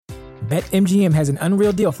BetMGM has an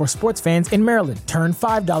unreal deal for sports fans in Maryland. Turn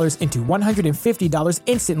 $5 into $150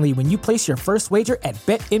 instantly when you place your first wager at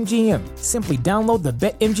BetMGM. Simply download the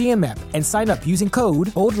BetMGM app and sign up using code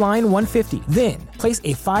OldLine150. Then, place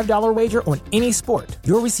a $5 wager on any sport.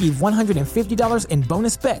 You'll receive $150 in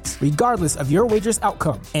bonus bets, regardless of your wager's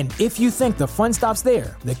outcome. And if you think the fun stops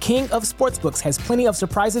there, the King of Sportsbooks has plenty of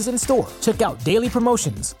surprises in store. Check out daily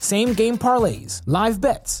promotions, same-game parlays, live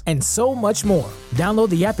bets, and so much more. Download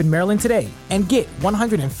the app in Maryland today and get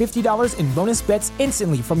 $150 in bonus bets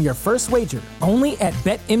instantly from your first wager. Only at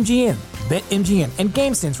BetMGM. BetMGM and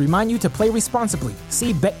GameSense remind you to play responsibly.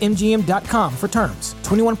 See BetMGM.com for terms.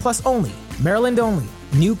 21 plus only. Maryland only.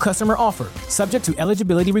 New customer offer. Subject to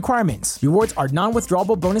eligibility requirements. Rewards are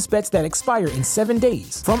non-withdrawable bonus bets that expire in 7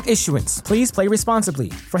 days. From issuance, please play responsibly.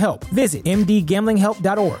 For help, visit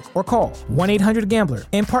mdgamblinghelp.org or call 1-800-GAMBLER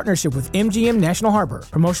in partnership with MGM National Harbor.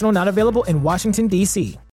 Promotional not available in Washington,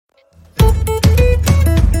 D.C.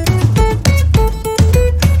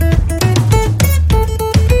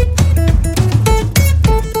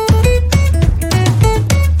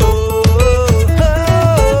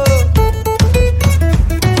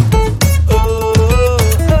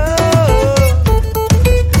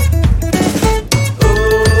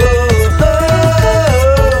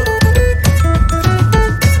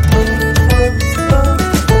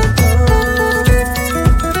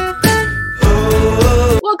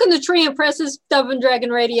 Press's Dove and Dragon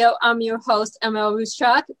Radio. I'm your host,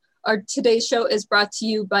 M.L.Ruscsak. Our today's show is brought to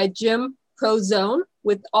you by Gym Pro Zone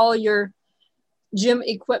with all your gym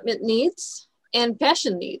equipment needs and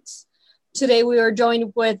fashion needs. Today we are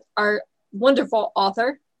joined with our wonderful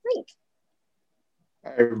author, Rink.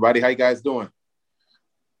 Hi everybody, how you guys doing?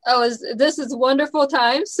 This is a wonderful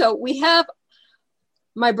time. So we have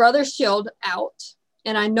My Brother's Shield out.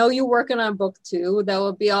 And I know you're working on book 2 that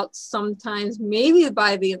will be out sometimes, maybe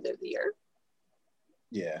by the end of the year.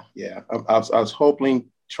 Yeah. I was hoping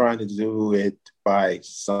trying to do it by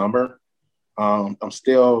summer. I'm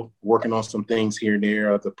still working on some things here and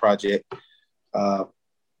there of the project.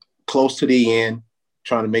 Close to the end,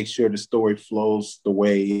 trying to make sure the story flows the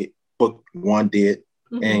way book 1 did,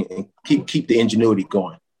 and keep the ingenuity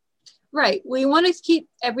going. Right. We want to keep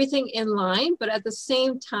everything in line, but at the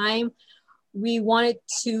same time, we wanted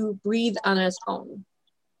to breathe on its own.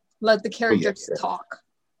 Let the characters talk.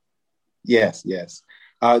 Yes.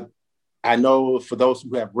 I know for those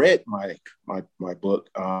who have read my book,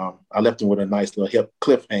 I left them with a nice little hip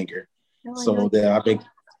cliffhanger. That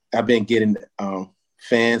I've been getting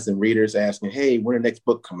fans and readers asking, "Hey, when the next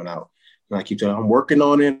book coming out?" And I keep telling them, I'm working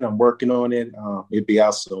on it. It'll be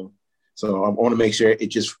out soon. So I want to make sure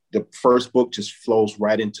the first book just flows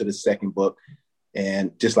right into the second book.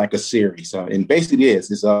 And just like a series. And basically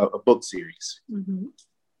it's a book series. Mm-hmm.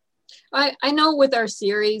 I know with our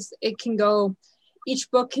series,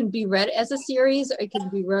 each book can be read as a series, or it can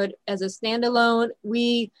be read as a standalone.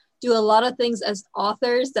 We do a lot of things as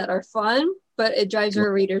authors that are fun, but it drives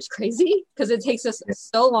our readers crazy because it takes us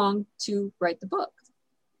so long to write the book.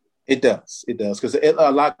 It does, because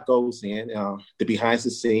a lot goes in, the behind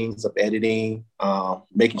the scenes of editing,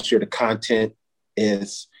 making sure the content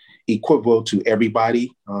is equivalent to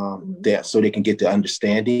everybody, so they can get the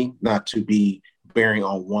understanding, not to be bearing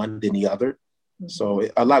on one than the other. So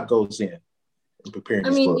a lot goes in preparing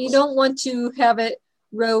these books. You don't want to have it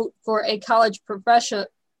wrote for a college professor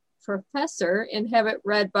and have it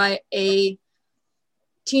read by a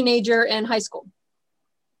teenager in high school.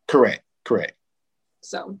 Correct.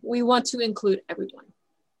 So we want to include everyone.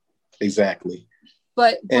 Exactly.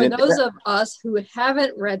 But for those of us who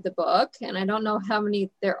haven't read the book, and I don't know how many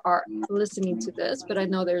there are listening to this, but I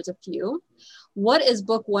know there's a few. What is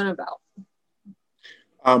book 1 about?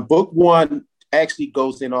 Book 1 actually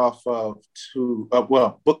goes in off of 2.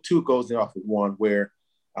 Book 2 goes in off of 1 where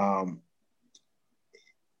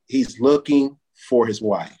he's looking for his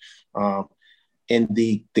wife. And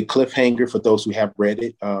the cliffhanger for those who have read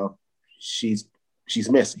it, she's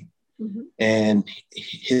missing. Mm-hmm. And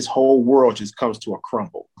his whole world just comes to a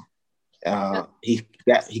crumble. He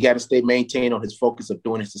got to stay maintained on his focus of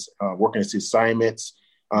doing his working his assignments,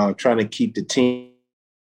 trying to keep the team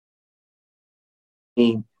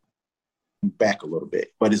back a little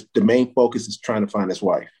bit. But the main focus is trying to find his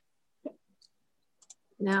wife.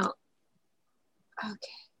 Now,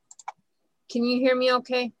 okay. Can you hear me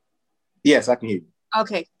okay? Yes, I can hear you.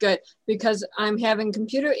 Okay, good. Because I'm having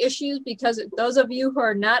computer issues because those of you who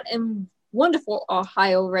are not in wonderful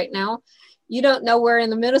Ohio right now, you don't know we're in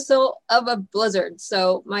the middle of a blizzard.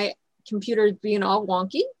 So my computer is being all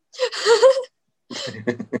wonky.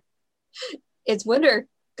 It's winter.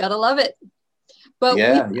 Gotta love it. But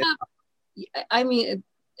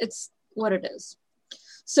it's what it is.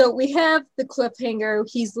 So we have the cliffhanger.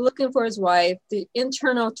 He's looking for his wife, the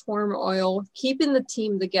internal turmoil, keeping the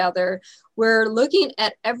team together. We're looking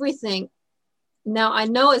at everything. Now, I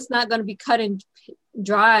know it's not going to be cut and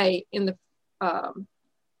dry in the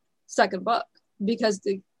second book, because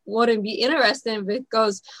it wouldn't be interesting if it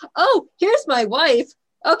goes, oh, here's my wife.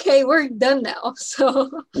 Okay, we're done now. So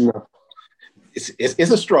no, it's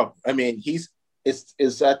a struggle. I mean,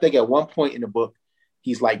 it's I think at one point in the book,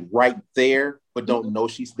 he's like right there, but don't know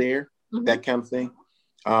she's there. Mm-hmm. That kind of thing.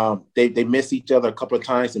 They miss each other a couple of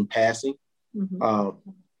times in passing. Mm-hmm.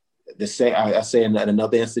 I say in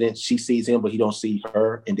another incident, she sees him, but he don't see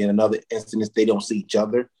her. And then another incident, they don't see each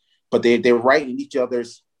other, but they're right in each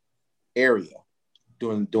other's area,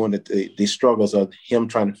 doing the struggles of him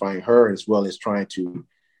trying to find her, as well as trying to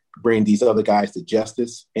bring these other guys to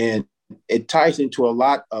justice. And it ties into a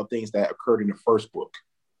lot of things that occurred in the first book.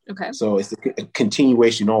 Okay. So it's a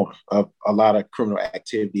continuation on of a lot of criminal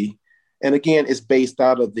activity. And again, it's based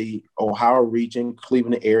out of the Ohio region,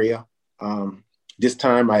 Cleveland area. This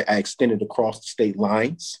time I extended across the state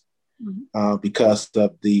lines because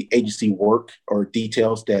of the agency work or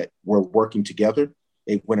details that were working together.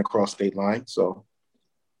 It went across state lines. So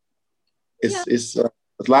it's a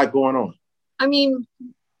lot going on. I mean,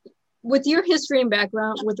 with your history and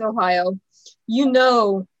background with Ohio, you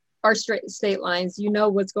know our state lines, you know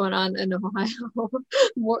what's going on in Ohio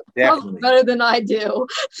probably better than I do.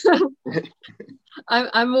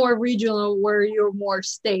 I'm more regional, where you're more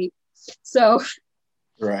state. So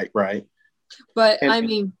right. But I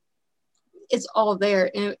mean, it's all there,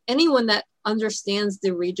 and anyone that understands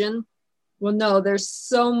the region will know there's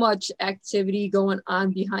so much activity going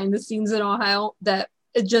on behind the scenes in Ohio that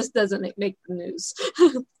it just doesn't make the news.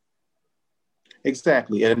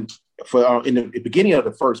 Exactly. And for in the beginning of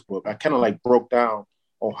the first book, I kind of like broke down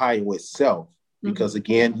Ohio itself, because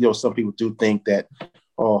again, some people do think that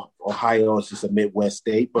Ohio is just a Midwest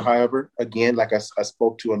state. But however, again, like I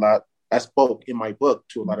spoke in my book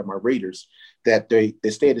to a lot of my readers that the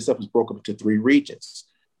state itself is broken up into 3 regions.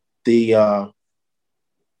 All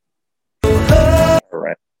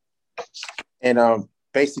right. And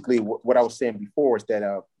basically what I was saying before is that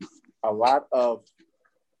a lot of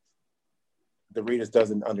the readers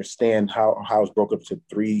doesn't understand how it's broken up to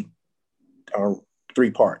 3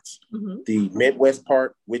 parts. Mm-hmm. The Midwest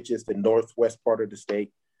part, which is the northwest part of the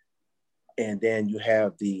state. And then you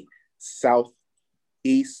have the South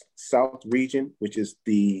region, which is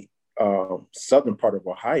the southern part of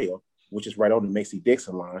Ohio, which is right on the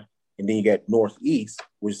Mason-Dixon line. And then you got Northeast,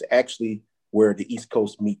 which is actually where the East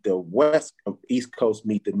Coast meet the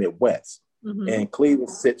Midwest. Mm-hmm. And Cleveland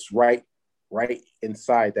sits right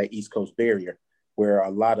inside that East Coast barrier, where a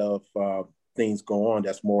lot of things go on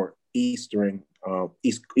that's more eastern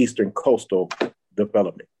coastal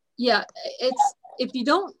development. Yeah, if you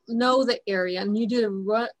don't know the area, and you did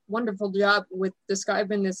a wonderful job with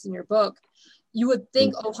describing this in your book, you would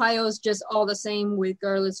think Ohio is just all the same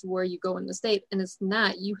regardless of where you go in the state, and it's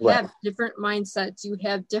not. You have different mindsets, you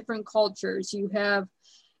have different cultures,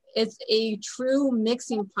 it's a true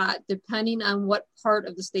mixing pot depending on what part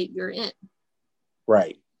of the state you're in.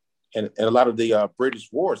 Right. And a lot of the British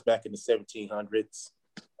wars back in the 1700s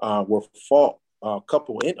were fought a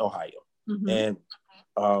couple in Ohio. Mm-hmm.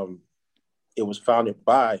 And it was founded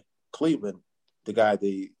by Cleveland, the guy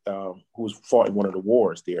who was fought in one of the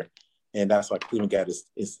wars there. And that's why Cleveland got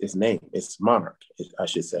his name. It's monarch, I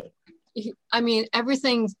should say. I mean,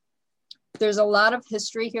 there's a lot of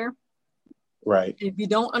history here. Right. If you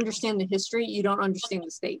don't understand the history, you don't understand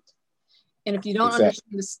the state. And if you don't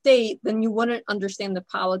understand the state, then you wouldn't understand the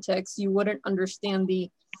politics. You wouldn't understand the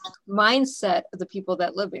mindset of the people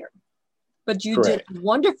that live here. But you did a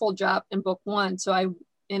wonderful job in book 1. So I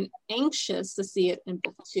am anxious to see it in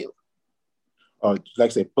book 2. Like I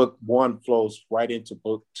said, book 1 flows right into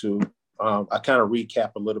book 2. I kind of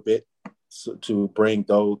recap a little bit to bring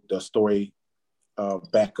the story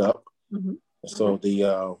back up. Mm-hmm. So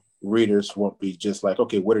the readers won't be just like,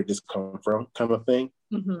 okay, where did this come from, kind of thing.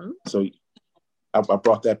 Mm-hmm. So I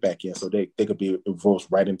brought that back in so they could be involved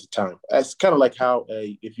right into time. It's kind of like how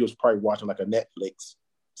if you was probably watching like a Netflix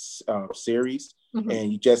series, mm-hmm.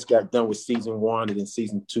 and you just got done with season 1 and then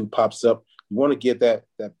season 2 pops up. You want to get that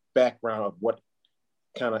background of what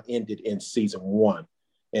kind of ended in season 1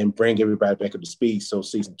 and bring everybody back up to speed so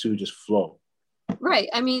season 2 just flow. Right.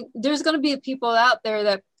 I mean, there's going to be people out there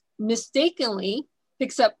that mistakenly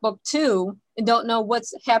picks up book 2 and don't know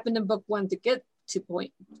what's happened in book 1 to get to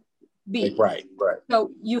point B. Right.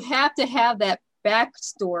 So you have to have that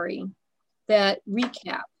backstory, that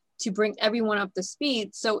recap to bring everyone up to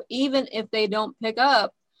speed. So even if they don't pick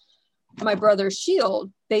up My Brother's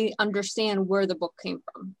Shield, they understand where the book came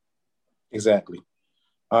from. Exactly.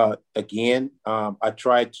 Again, I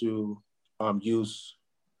try to use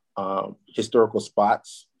historical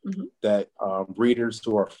spots that readers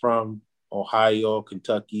who are from Ohio,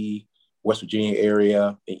 Kentucky, West Virginia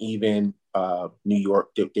area, and even New York,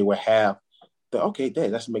 they would have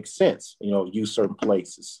that makes sense. Use certain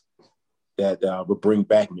places that would bring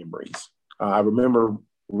back memories. I remember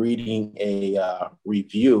reading a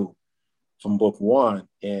review from book one,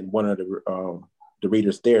 and one of the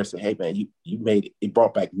readers there said, "Hey man, you made it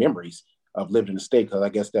brought back memories of living in the state," because I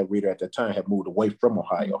guess that reader at that time had moved away from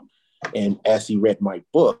Ohio. And as he read my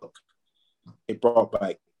book, it brought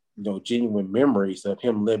back genuine memories of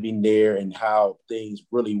him living there and how things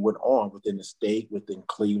really went on within the state, within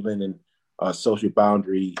Cleveland and social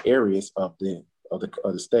boundary areas of the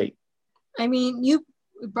state. I mean, you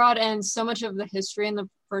brought in so much of the history in the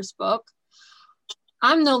first book.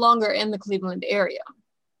 I'm no longer in the Cleveland area,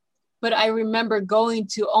 but I remember going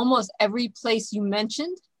to almost every place you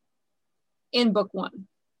mentioned in book one.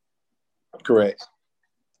 Correct.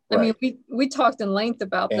 I mean, we talked in length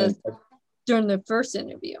about this during the first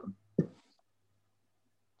interview.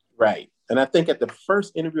 Right. And I think at the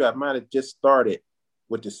first interview, I might have just started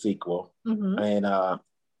with the sequel. And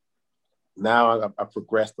now I've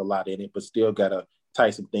progressed a lot in it, but still got to tie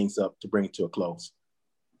some things up to bring it to a close.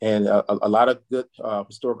 And a lot of good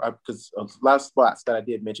historical, because a lot of spots that I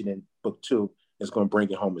did mention in book two is going to bring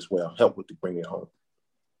it home as well, help with to bring it home.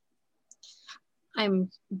 I'm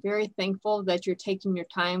very thankful that you're taking your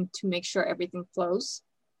time to make sure everything flows,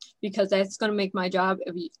 because that's going to make my job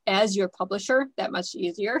as your publisher that much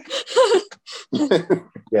easier.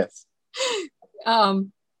 Yes.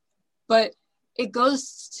 But it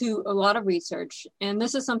goes to a lot of research, and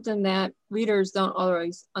this is something that readers don't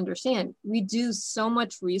always understand. We do so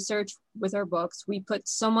much research with our books. We put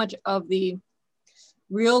so much of the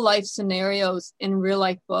real life scenarios in real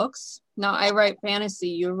life books. Now I write fantasy,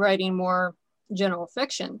 you're writing more general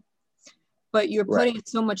fiction, but you're putting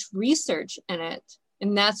so much research in it,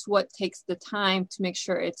 and that's what takes the time to make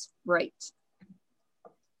sure it's right.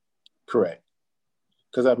 Correct.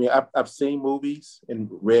 Because I mean, I've seen movies and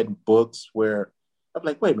read books where I'm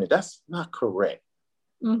like, wait a minute, that's not correct.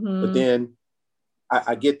 But then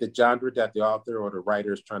I get the genre that the author or the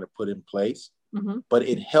writer is trying to put in place, but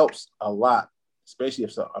it helps a lot, especially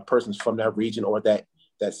if a person's from that region or that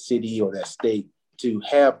city or that state, to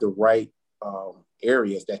have the right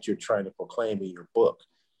areas that you're trying to proclaim in your book,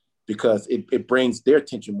 because it brings their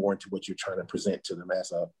attention more into what you're trying to present to them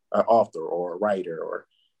as an author or a writer or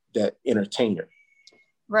that entertainer.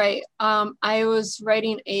 Right. I was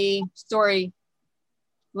writing a story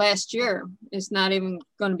last year. It's not even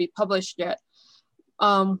going to be published yet.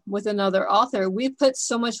 With another author, we put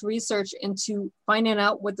so much research into finding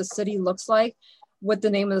out what the city looks like, what the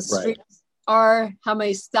name of the streets are, how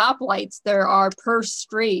many stoplights there are per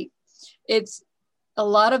street. It's a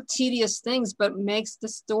lot of tedious things, but makes the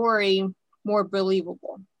story more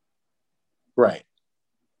believable. Right.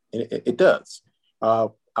 It does.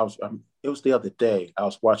 It was the other day, I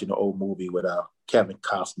was watching an old movie with Kevin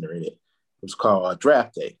Costner in it. It was called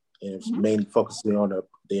Draft Day, and it was mainly focusing on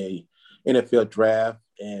the NFL draft,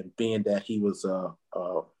 and being that he was a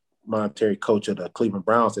monetary coach of the Cleveland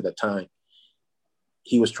Browns at the time,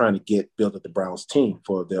 he was trying to build up the Browns team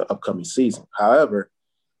for the upcoming season. However,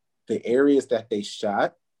 the areas that they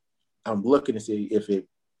shot, I'm looking to see if it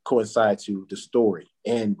coincides to the story.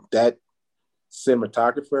 And that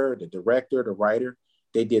cinematographer, the director, the writer,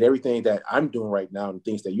 they did everything that I'm doing right now and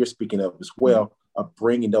things that you're speaking of as well, of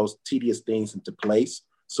bringing those tedious things into place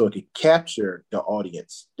so it could capture the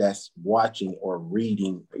audience that's watching or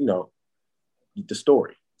reading, the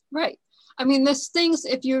story. Right. I mean, there's things,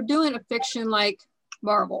 if you're doing a fiction like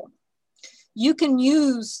Marvel, you can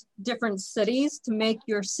use different cities to make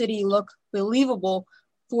your city look believable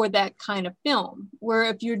for that kind of film. Where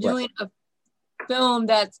if you're doing a film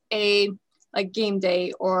that's like Game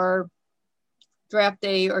Day or Draft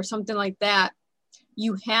Day or something like that,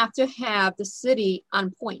 you have to have the city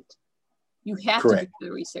on point. You have to do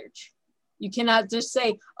the research. You cannot just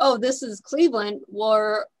say, oh, this is Cleveland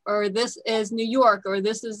or this is New York or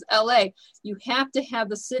this is LA. You have to have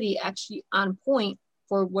the city actually on point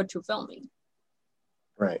for what you're filming.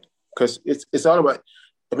 Right. Because it's all about,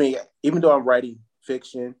 I mean, even though I'm writing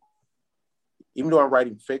fiction,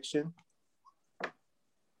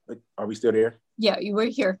 are we still there? Yeah, you were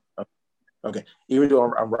here. Okay. Even though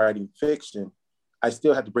I'm writing fiction, I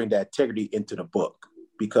still have to bring that integrity into the book,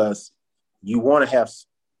 because you want to have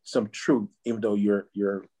some truth, even though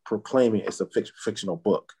you're proclaiming it's a fictional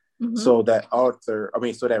book. So that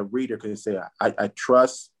so that reader can say, I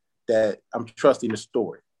trust that I'm trusting the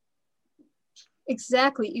story.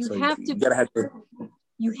 Exactly. You have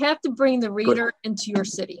to bring the reader into your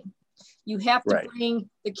city. You have to bring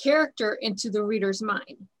the character into the reader's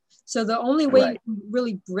mind. So the only way you can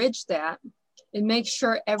really bridge that and make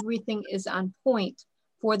sure everything is on point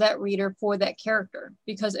for that reader, for that character.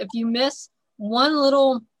 Because if you miss one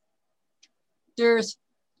little,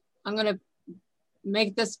 I'm going to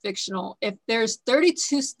make this fictional. If there's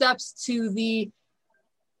 32 steps to the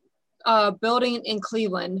building in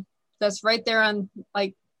Cleveland, that's right there on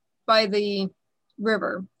like by the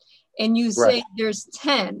river, and you say there's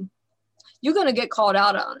 10, you're going to get called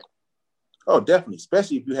out on it. Oh, definitely.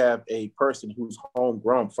 Especially if you have a person who's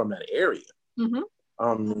homegrown from that area.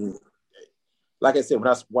 Like I said, when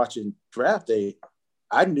I was watching Draft Day,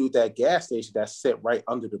 I knew that gas station that's set right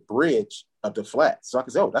under the bridge of the flats. So I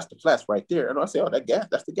could say, oh, that's the flats right there. And I say, oh,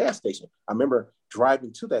 that's the gas station. I remember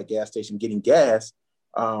driving to that gas station, getting gas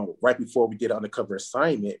right before we did an undercover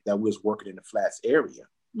assignment that we was working in the flats area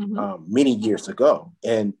many years ago.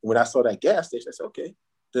 And when I saw that gas station, I said, okay,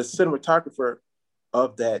 the cinematographer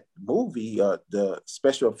of that movie, the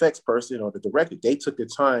special effects person or the director, they took the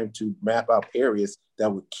time to map out areas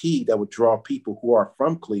that would draw people who are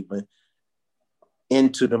from Cleveland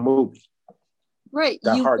into the movie. Right.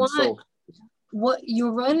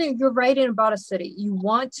 You're writing about a city. You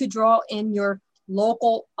want to draw in your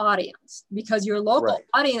local audience because your local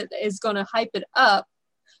audience is going to hype it up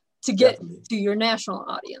to get to your national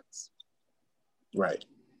audience. Right.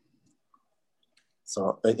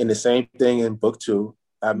 So, and the same thing in book 2,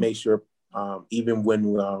 I made sure even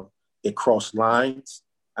when it crossed lines,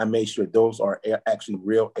 I made sure those are actually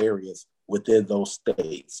real areas within those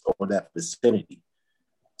states or that vicinity.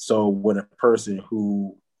 So when a person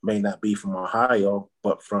who may not be from Ohio,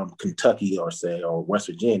 but from Kentucky or West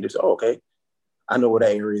Virginia, they say, oh, okay, I know where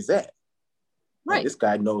that area is at. Right. And this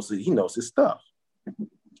guy knows his stuff.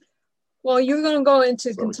 Well, you're going to go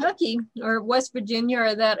into Kentucky or West Virginia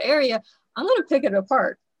or that area. I'm going to pick it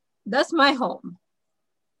apart. That's my home.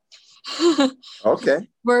 Okay.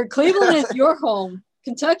 Where Cleveland is your home,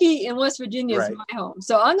 Kentucky and West Virginia is my home.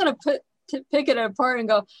 So I'm going to pick it apart and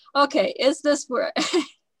go, okay, is this where?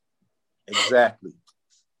 Exactly.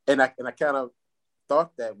 And I kind of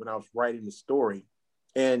thought that when I was writing the story.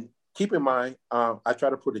 And keep in mind, I try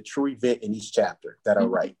to put a true event in each chapter that I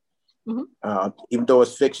write. Even though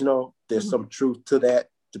it's fictional, there's some truth to that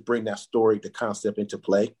to bring that story, the concept into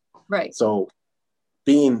play. Right. So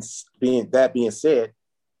being said,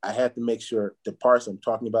 I had to make sure the parts I'm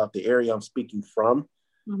talking about, the area I'm speaking from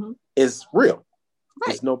is real. Right.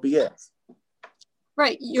 There's no BS.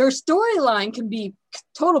 Right. Your storyline can be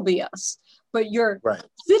total BS, but your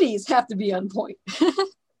cities have to be on point.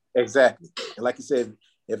 Exactly. And like you said,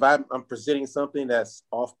 if I'm presenting something that's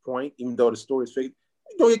off point, even though the story is fake,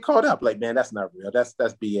 you don't get caught up. Like, man, that's not real. That's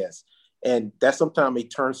BS. And that sometimes may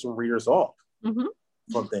turn some readers off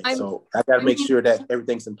from things. So I got to make sure that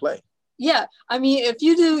everything's in play. Yeah. I mean, if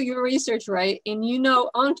you do your research right, and you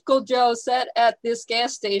know Uncle Joe sat at this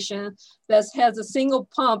gas station that has a single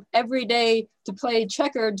pump every day to play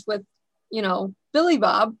checkers with, Billy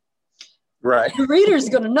Bob, right? The reader's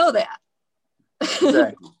going to know that.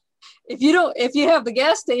 Exactly. If you have the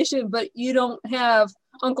gas station, but you don't have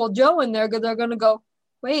Uncle Joe in there, they're going to go,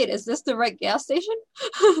 wait, is this the right gas station?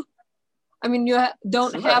 I mean, you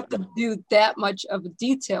don't have to do that much of a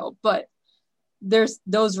detail, but there's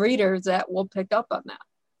those readers that will pick up on that.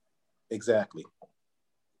 Exactly.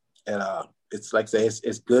 And it's like I say,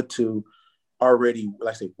 it's good to already,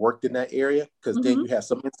 like I say, worked in that area, because then you have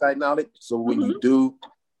some inside knowledge. So when you do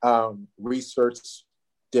research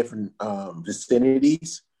different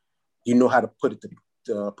vicinities, you know how to put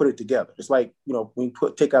it together. It's like, when we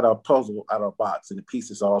take out our puzzle out of our box and the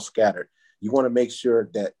pieces are all scattered, you want to make sure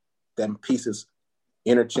that them pieces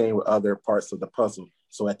interchange with other parts of the puzzle.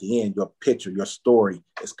 So at the end, your picture, your story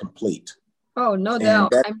is complete. Oh, no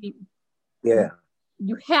doubt.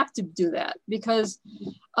 You have to do that, because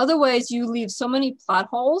otherwise you leave so many plot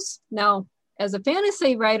holes. Now, as a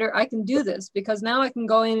fantasy writer, I can do this because now I can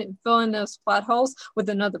go in and fill in those plot holes with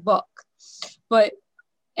another book. But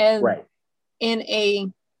in a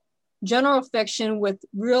general fiction with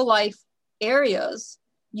real life areas,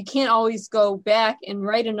 you can't always go back and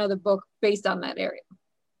write another book based on that area.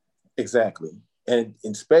 Exactly. And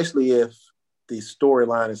especially if the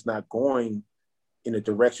storyline is not going in a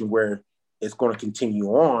direction where it's going to continue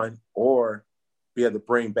on, or be able to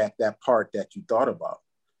bring back that part that you thought about.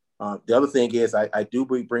 The other thing is I do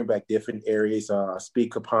bring back different areas,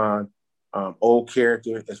 speak upon old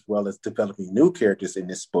characters as well as developing new characters in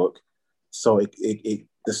this book. So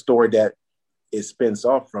the story that it spins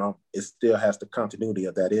off from, it still has the continuity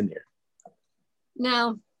of that in there.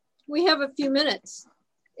 Now, we have a few minutes.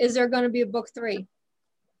 Is there going to be a book 3?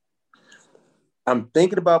 I'm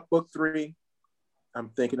thinking about book 3. I'm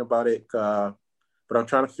thinking about it, but I'm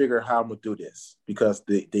trying to figure out how I'm going to do this, because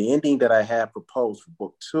the ending that I have proposed for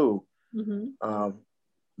book 2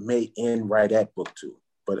 may end right at book 2.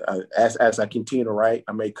 But as I continue to write,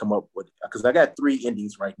 I may come up with, because I got 3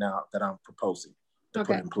 endings right now that I'm proposing to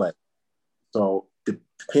put in play. So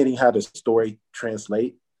depending how the story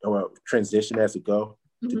translate or transition as it go,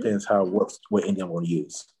 depends what ending I'm going to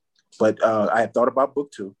use. But I have thought about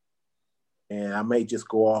book 2, and I may just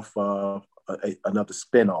go off another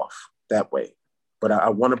spinoff that way. But I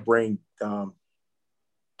want to bring 2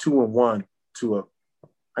 and 1 to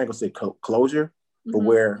I ain't gonna say closure, but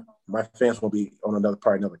where my fans will be on another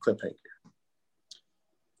cliffhanger.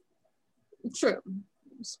 True.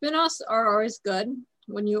 Spinoffs are always good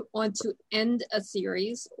when you want to end a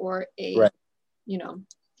series or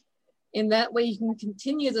in that way you can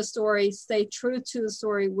continue the story, stay true to the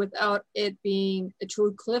story without it being a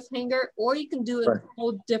true cliffhanger, or you can do a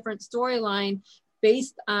whole different storyline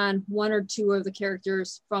based on 1 or 2 of the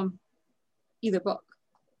characters from either book.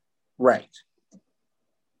 Right.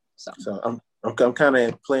 So I'm kind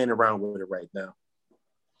of playing around with it right now.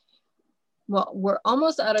 Well, we're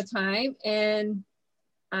almost out of time, and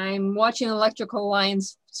I'm watching electrical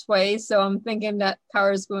lines sway, so I'm thinking that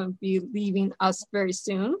power is going to be leaving us very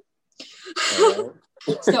soon. So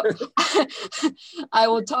I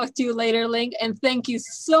will talk to you later, Link, and thank you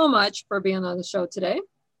so much for being on the show today.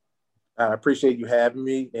 I appreciate you having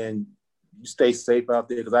me, and you stay safe out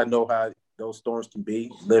there, because I know how those storms can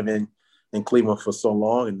be, living in Cleveland for so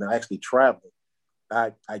long and I actually traveled.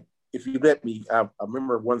 If you let me, I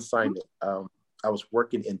remember one assignment. I was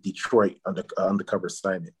working in Detroit undercover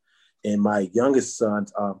assignment, and my youngest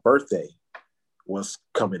son's birthday was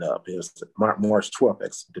coming up. It was March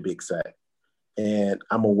 12th, to be exact. And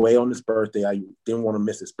I'm away on his birthday. I didn't want to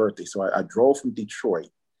miss his birthday, so I drove from Detroit.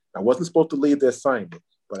 I wasn't supposed to leave the assignment,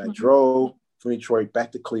 but I drove from Detroit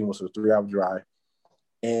back to Cleveland, so it was a 3-hour drive,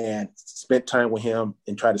 and spent time with him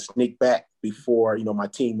and tried to sneak back before my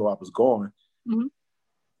team knew I was gone.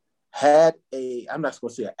 Had I'm not going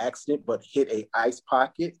to say an accident, but hit a ice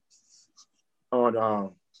pocket on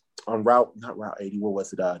not Route 80, what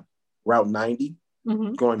was it? Route 90,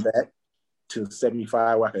 going back to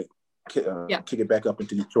 75, where I could kick it back up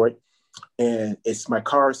into Detroit. And my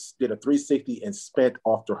car did a 360 and sped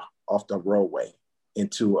off the roadway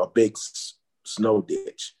into a big snow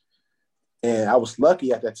ditch. And I was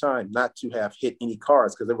lucky at that time not to have hit any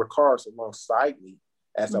cars, because there were cars alongside me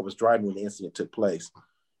as I was driving when the incident took place.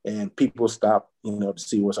 And people stopped, to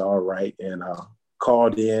see was all right, and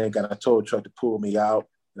called in, got a tow truck to pull me out,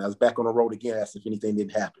 and I was back on the road again as if anything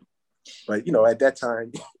didn't happen. But at that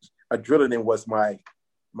time, adrenaline was my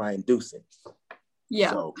inducing.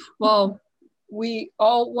 Yeah. So, well, we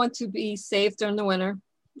all want to be safe during the winter.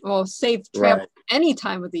 Well, safe travel any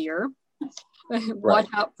time of the year. Watch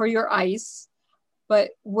out for your ice. But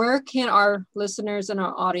where can our listeners and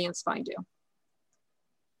our audience find you?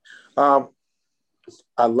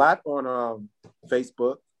 A lot on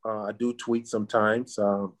Facebook. I do tweet sometimes.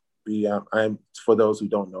 I'm, for those who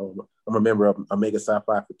don't know, I'm a member of Omega Psi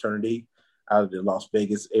Phi fraternity out of the Las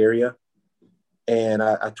Vegas area, and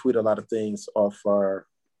I tweet a lot of things off our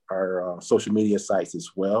social media sites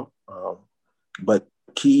as well. But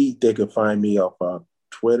they could find me off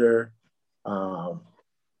Twitter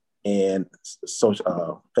and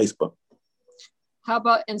Facebook. How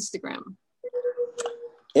about Instagram?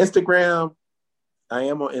 Instagram, I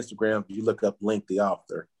am on Instagram. You look up Link the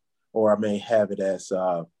Author, or I may have it as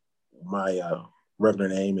my regular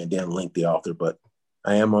name and then Link the Author. But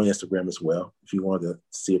I am on Instagram as well. If you want to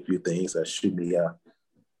see a few things, shoot me an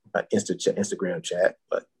Instagram chat.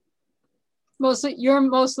 But you're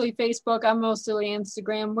mostly Facebook. I'm mostly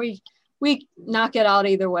Instagram. We knock it out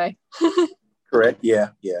either way. Correct.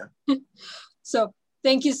 Yeah. So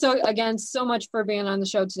thank you so much for being on the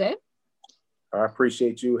show today. I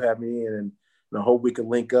appreciate you having me, and I hope we can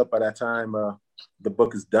link up by that time the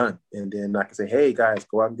book is done, and then I can say, hey guys,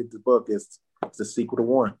 go out and get the book. It's the sequel to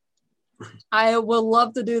 1. I will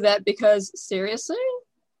love to do that, because seriously,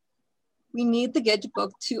 we need to get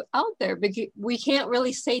book 2 out there, because we can't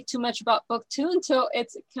really say too much about book 2 until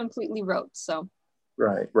it's completely wrote. So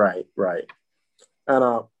right. And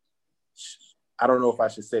I don't know if I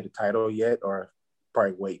should say the title yet, or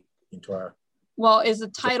probably wait until is the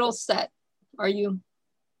title set? Are you?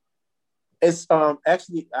 It's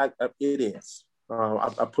actually it is.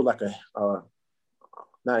 I put like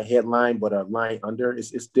not a headline, but a line under.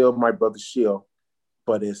 It's still My Brother's Shield,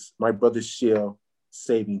 but it's My Brother's Shield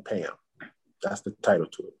Saving Pam. That's the title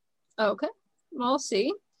to it. Okay. Well,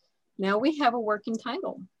 see, now we have a working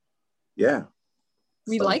title. Yeah.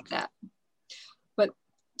 We like that. But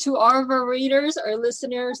to all of our readers, our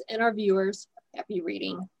listeners, and our viewers, happy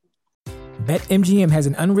reading. BetMGM has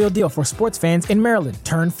an unreal deal for sports fans in Maryland.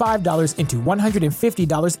 Turn $5 into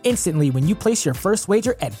 $150 instantly when you place your first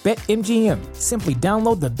wager at BetMGM. Simply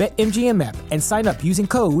download the BetMGM app and sign up using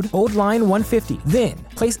code OldLine150. Then,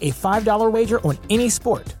 place a $5 wager on any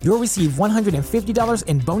sport. You'll receive $150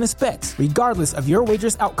 in bonus bets, regardless of your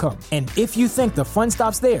wager's outcome. And if you think the fun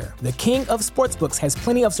stops there, the king of sportsbooks has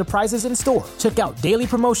plenty of surprises in store. Check out daily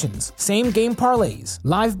promotions, same-game parlays,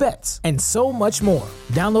 live bets, and so much more.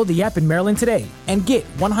 Download the app in Maryland today and get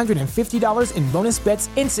 $150 in bonus bets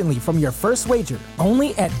instantly from your first wager.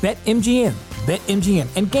 Only at BetMGM. BetMGM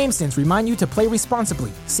and GameSense remind you to play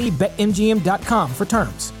responsibly. See BetMGM.com for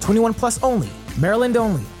terms. 21 plus only. Maryland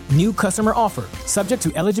only. New customer offer. Subject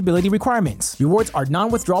to eligibility requirements. Rewards are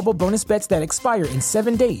non-withdrawable bonus bets that expire in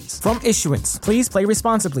 7 days. From issuance, please play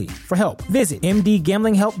responsibly. For help, visit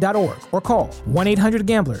mdgamblinghelp.org or call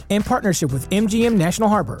 1-800-GAMBLER in partnership with MGM National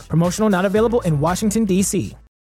Harbor. Promotional not available in Washington, D.C.